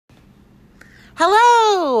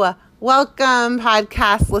Hello! Welcome,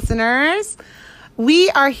 podcast listeners. We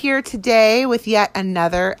are here today with yet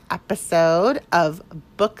another episode of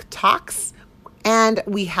Book Talks, and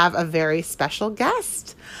we have a very special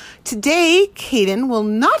guest. Today, Kaden will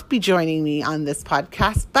not be joining me on this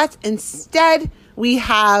podcast, but instead we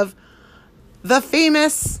have the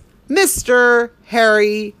famous Mr.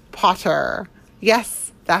 Harry Potter.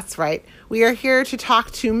 Yes, that's right. We are here to talk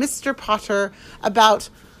to Mr. Potter about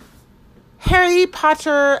Harry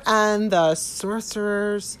Potter and the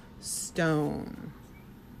Sorcerer's Stone.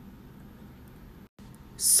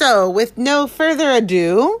 So, with no further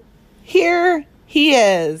ado, here he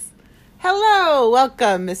is. Hello,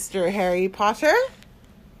 welcome, Mr. Harry Potter.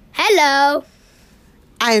 Hello.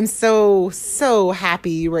 I am so happy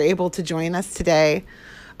you were able to join us today.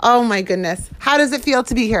 Oh my goodness. How does it feel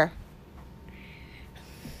to be here?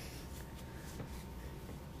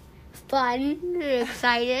 Fun.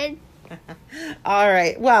 Excited. All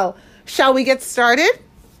right. Well, shall we get started?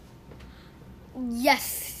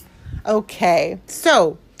 Yes. Okay.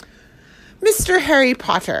 So, Mr. Harry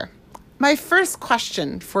Potter, my first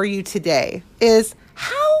question for you today is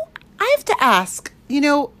how I have to ask,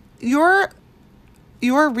 your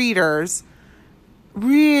readers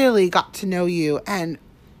really got to know you, and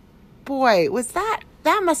boy, that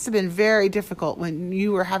must have been very difficult when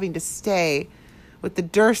you were having to stay with the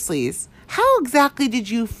Dursleys. How exactly did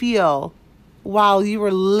you feel while you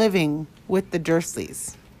were living with the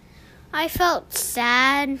Dursleys? I felt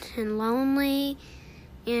sad and lonely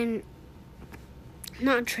and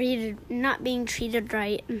not being treated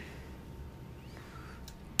right.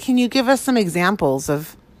 Can you give us some examples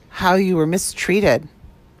of how you were mistreated?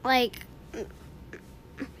 Like,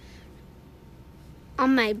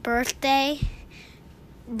 on my birthday,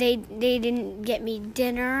 they didn't get me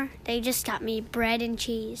dinner. They just got me bread and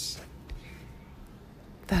cheese.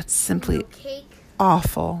 That's simply No cake,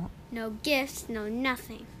 awful. no gifts, no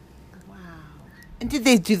nothing. Wow. And did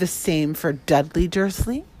they do the same for Dudley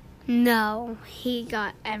Dursley? No, he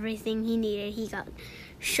got everything he needed. He got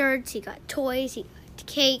shirts, he got toys, he got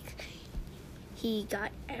cake, he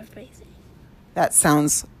got everything. That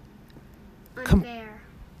sounds Unfair.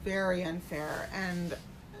 very unfair and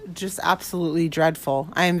just absolutely dreadful.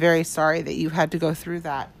 I am very sorry that you had to go through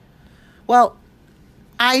that. Well,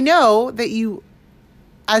 I know that you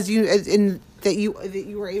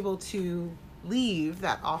were able to leave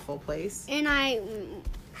that awful place. And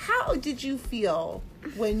How did you feel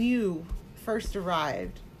when you first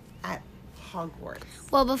arrived at Hogwarts?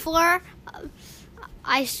 well, before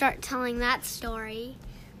I start telling that story,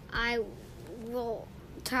 I will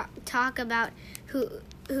talk about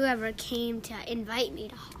whoever came to invite me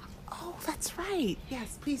to Hogwarts. Oh, that's right.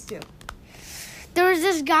 Yes, please do. There was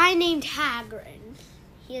this guy named Hagrid.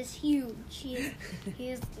 He is huge.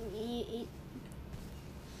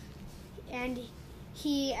 And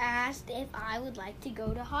he asked if I would like to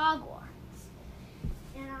go to Hogwarts.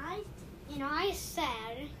 And I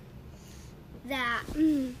said that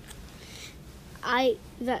I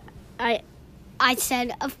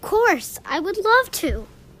said, of course, I would love to.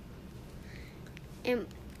 And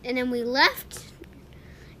then we left,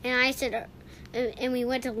 and I said, and we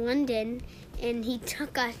went to London, and he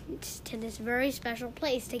took us to this very special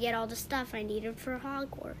place to get all the stuff I needed for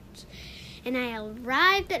Hogwarts. And I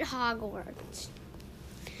arrived at Hogwarts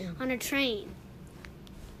on a train.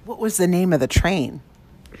 What was the name of the train?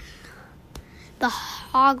 The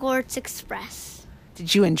Hogwarts Express.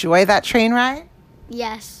 Did you enjoy that train ride?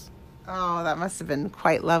 Yes. Oh, that must have been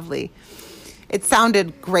quite lovely. It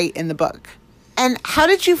sounded great in the book. And how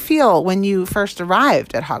did you feel when you first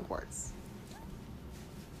arrived at Hogwarts?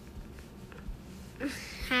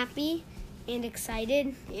 Happy and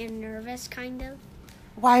excited and nervous, kind of.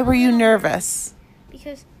 Why were you nervous?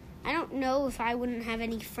 Because I don't know if I wouldn't have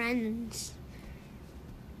any friends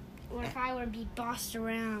or if I would be bossed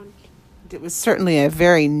around. It was certainly a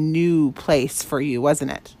very new place for you,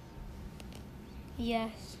 wasn't it?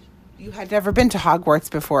 Yes. You had never been to Hogwarts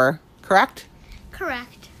before, correct?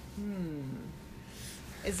 Correct.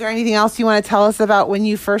 Is there anything else you want to tell us about when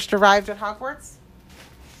you first arrived at Hogwarts?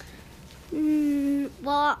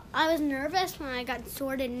 Well, I was nervous when I got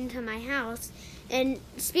sorted into my house. And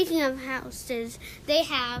speaking of houses, they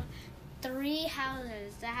have 3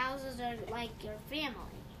 houses. The houses are like your family.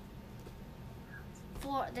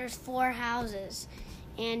 There's 4 houses.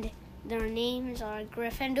 And their names are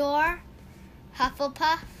Gryffindor,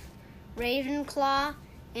 Hufflepuff, Ravenclaw,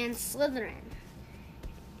 and Slytherin.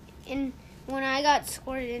 And when I got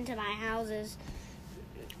sorted into my houses,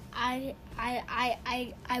 I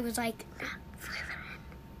was like, not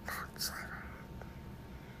Slytherin.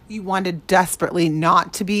 You wanted desperately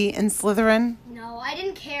not to be in Slytherin? No. I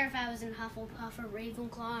didn't care if I was in Hufflepuff or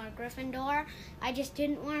Ravenclaw or Gryffindor. I just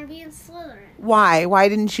didn't want to be in Slytherin. Why? Why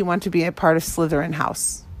didn't you want to be a part of Slytherin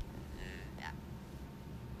house?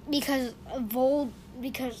 Because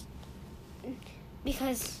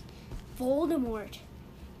Voldemort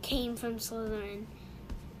came from Slytherin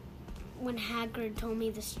when Hagrid told me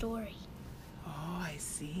the story. Oh, I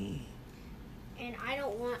see. And I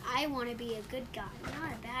want to be a good guy,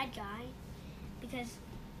 not a bad guy. Because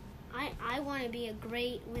I want to be a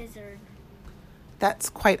great wizard. That's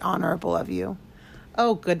quite honorable of you.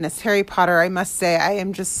 Oh, goodness. Harry Potter, I must say, I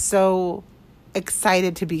am just so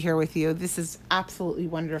excited to be here with you. This is absolutely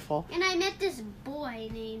wonderful. And I met this boy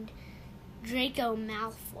named Draco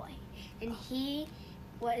Malfoy. And he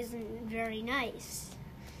wasn't very nice.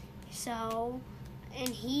 So, and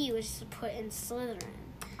he was put in Slytherin.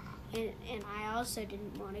 And I also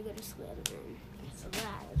didn't want to go to Slytherin. So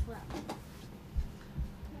that as well.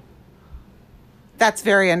 That's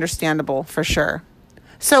very understandable, for sure.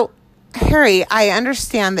 So, Harry, I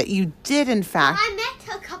understand that you did, in fact... I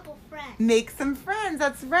met a couple friends. Make some friends.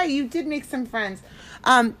 That's right. You did make some friends.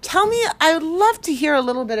 Tell me, I would love to hear a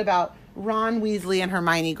little bit about Ron Weasley and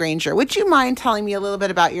Hermione Granger. Would you mind telling me a little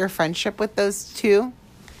bit about your friendship with those two?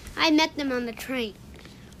 I met them on the train.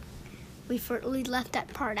 We left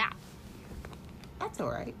that part out. That's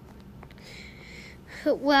all right.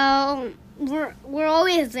 Well, we're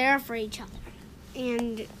always there for each other.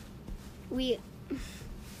 And we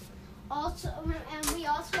also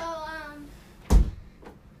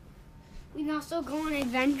go on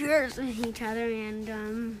adventures with each other,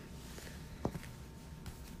 and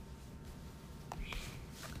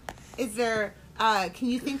Is there can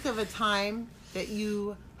you think of a time that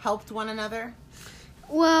you helped one another?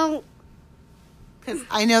 well, Because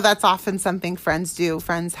I know that's often something friends do.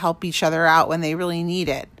 Friends help each other out when they really need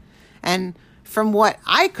it. And from what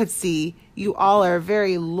I could see, you all are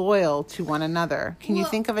very loyal to one another. Can you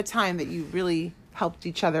think of a time that you really helped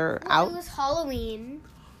each other out? It was Halloween,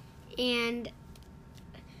 and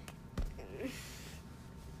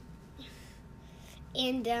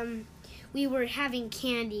we were having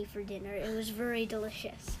candy for dinner. It was very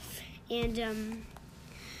delicious. And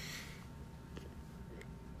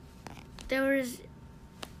there was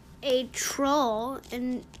a troll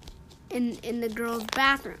in the girls'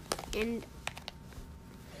 bathroom,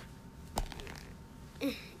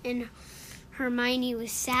 and Hermione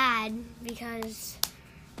was sad because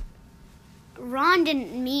Ron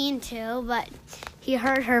didn't mean to, but he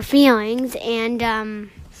hurt her feelings, and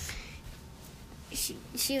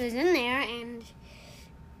she was in there, And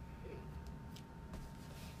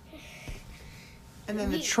then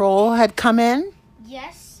the troll had come in?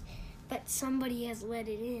 Yes, but somebody has let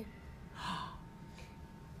it in.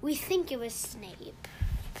 We think it was Snape.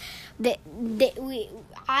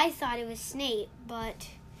 I thought it was Snape, but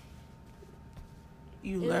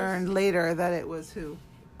You learned later that it was who?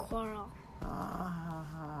 Quirrell.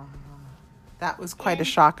 That was quite a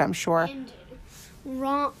shock, I'm sure. And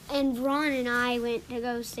Ron and I went to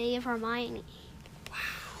go save Hermione.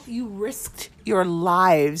 You risked your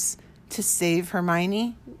lives to save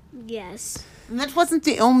Hermione? Yes. And that wasn't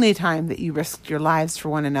the only time that you risked your lives for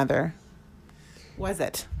one another, was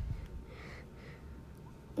it?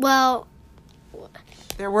 Well,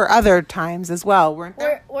 There were other times as well, weren't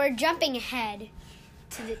there? we're jumping ahead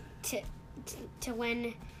to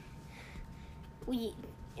when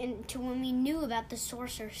we knew about the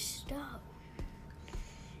Sorcerer's Stone.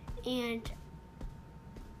 And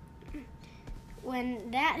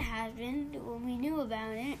when that happened, when we knew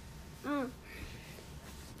about it,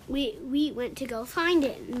 we went to go find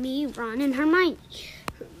it. Me, Ron, and Hermione.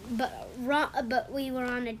 But we were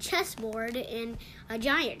on a chessboard, a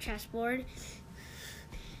giant chessboard,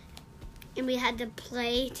 and we had to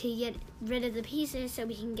play to get rid of the pieces so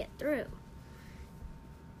we can get through.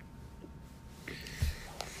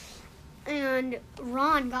 And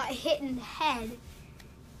Ron got hit in the head,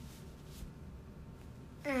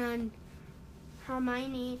 and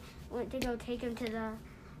Hermione went to go take him to the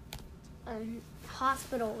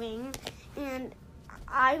hospital wing, and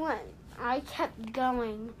I kept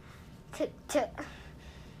going to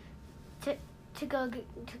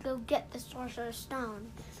go get the Sorcerer's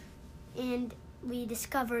Stone, and we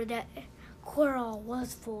discovered that Quirrell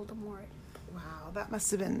was Voldemort. Wow, that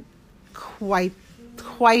must have been quite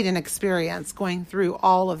an experience going through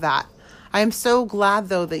all of that. I am so glad,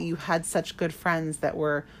 though, that you had such good friends that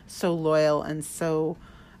were so loyal and so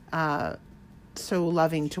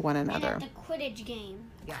loving to one another. And at the Quidditch game.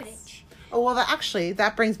 Yes. Quidditch. Oh, well,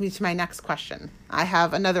 that brings me to my next question. I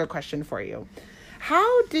have another question for you.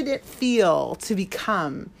 How did it feel to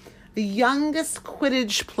become the youngest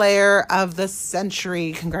Quidditch player of the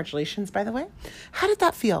century. Congratulations, by the way. How did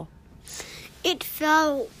that feel? It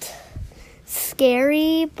felt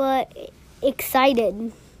scary, but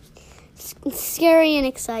excited. Scary and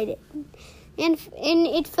excited. And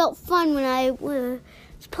it felt fun when I was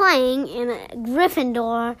playing, and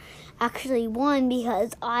Gryffindor actually won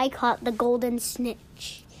because I caught the golden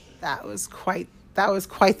snitch. That was quite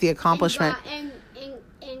the accomplishment. And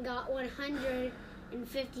got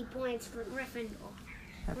 150 points for Gryffindor.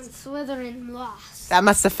 When Slytherin lost. That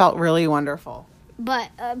must have felt really wonderful.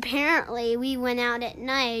 But apparently we went out at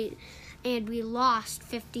night and we lost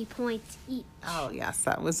 50 points each. Oh, yes,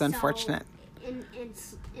 that was unfortunate. So,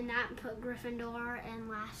 and that put Gryffindor in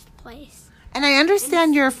last place. And I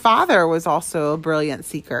understand your father was also a brilliant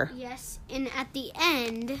seeker. Yes, and at the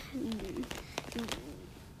end,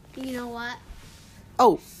 you know what?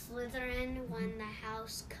 Oh. Slytherin won the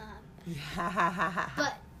House Cup.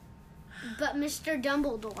 But Mr.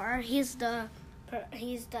 Dumbledore, he's the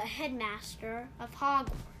headmaster of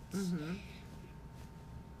Hogwarts. Mm-hmm.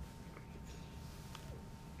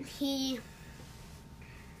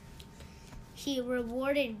 He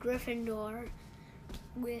rewarded Gryffindor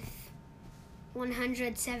with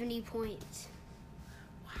 170 points.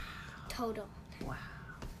 Wow. Total. Wow.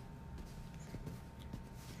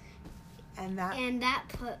 And that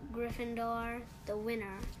put Gryffindor the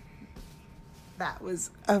winner. That was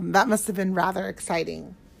that must have been rather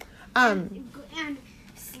exciting. And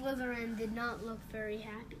Slytherin did not look very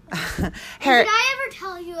happy. Did I ever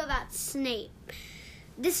tell you about Snape?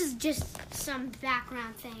 This is just some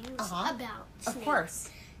background things about Snape. Of course.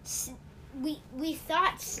 We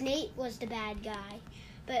thought Snape was the bad guy,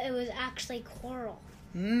 but it was actually Quirrell.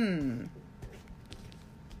 Hmm.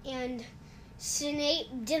 And Snape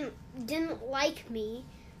didn't like me,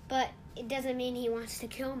 but it doesn't mean he wants to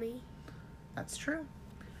kill me. That's true.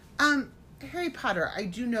 Harry Potter, I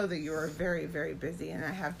do know that you are very, very busy, and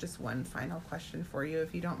I have just one final question for you,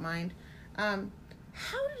 if you don't mind.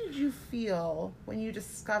 How did you feel when you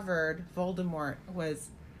discovered Voldemort was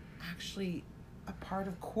actually a part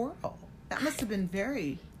of Quirrell? That must have been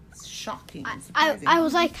very shocking and surprising. I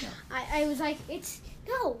was like, it's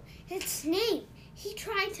Snape. He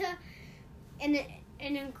tried to, and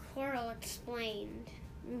then Quirrell explained,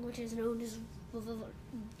 which is known as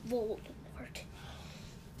Voldemort.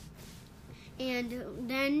 And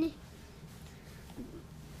then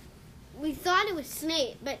we thought it was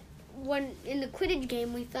Snape, but when in the Quidditch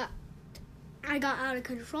game, we thought I got out of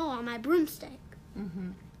control on my broomstick.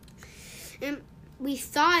 Mm-hmm. And we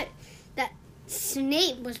thought that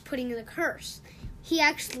Snape was putting the curse. He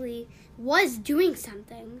actually was doing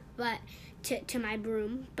something, but to my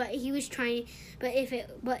broom. But he was trying. But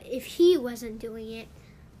if he wasn't doing it,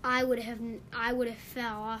 I would have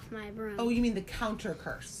fell off my broom. Oh, you mean the counter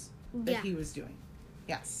curse that he was doing?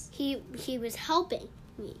 Yes. He was helping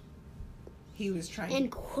me. He was trying.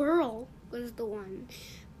 And Quirrell was the one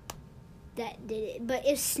that did it. But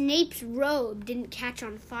if Snape's robe didn't catch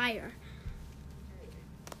on fire,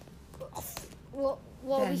 who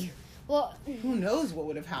knows what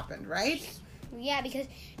would have happened, right? Yeah, because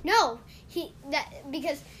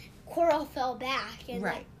Quirrell fell back, and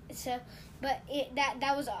right.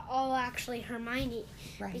 That was all actually Hermione,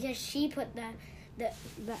 right? Because she put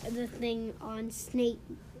the thing on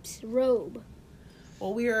Snape's robe.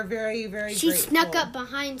 Well, we are very, very She grateful. snuck up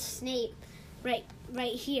behind Snape, right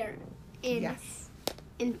here, and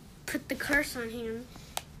put the curse on him,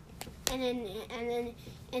 and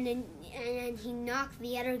then he knocked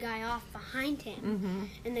the other guy off behind him, mm-hmm.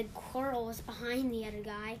 and then Quirrell was behind the other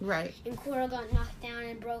guy, right? And Quirrell got knocked down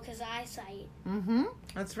and broke his eyesight. Mm-hmm.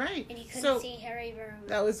 That's right. And he couldn't see Harry very well.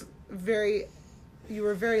 That was you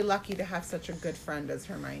were very lucky to have such a good friend as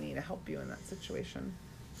Hermione to help you in that situation.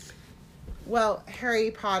 Well, Harry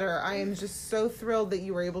Potter, I am just so thrilled that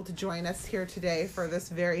you were able to join us here today for this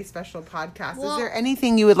very special podcast. Is there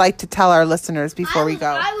anything you would like to tell our listeners before we go?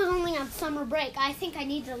 I was only on summer break. I think I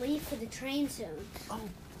need to leave for the train soon. Oh,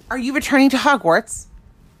 are you returning to Hogwarts?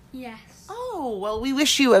 Yes. Oh, well, we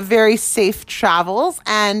wish you a very safe travels,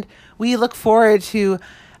 and we look forward to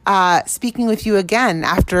speaking with you again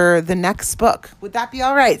after the next book. Would that be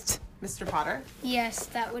all right, Mr. Potter? Yes,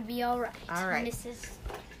 that would be all right. All right. Mrs.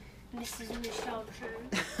 Michelle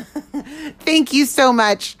Trent. Thank you so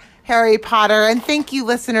much, Harry Potter, and thank you,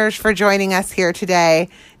 listeners, for joining us here today.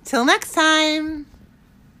 Till next time.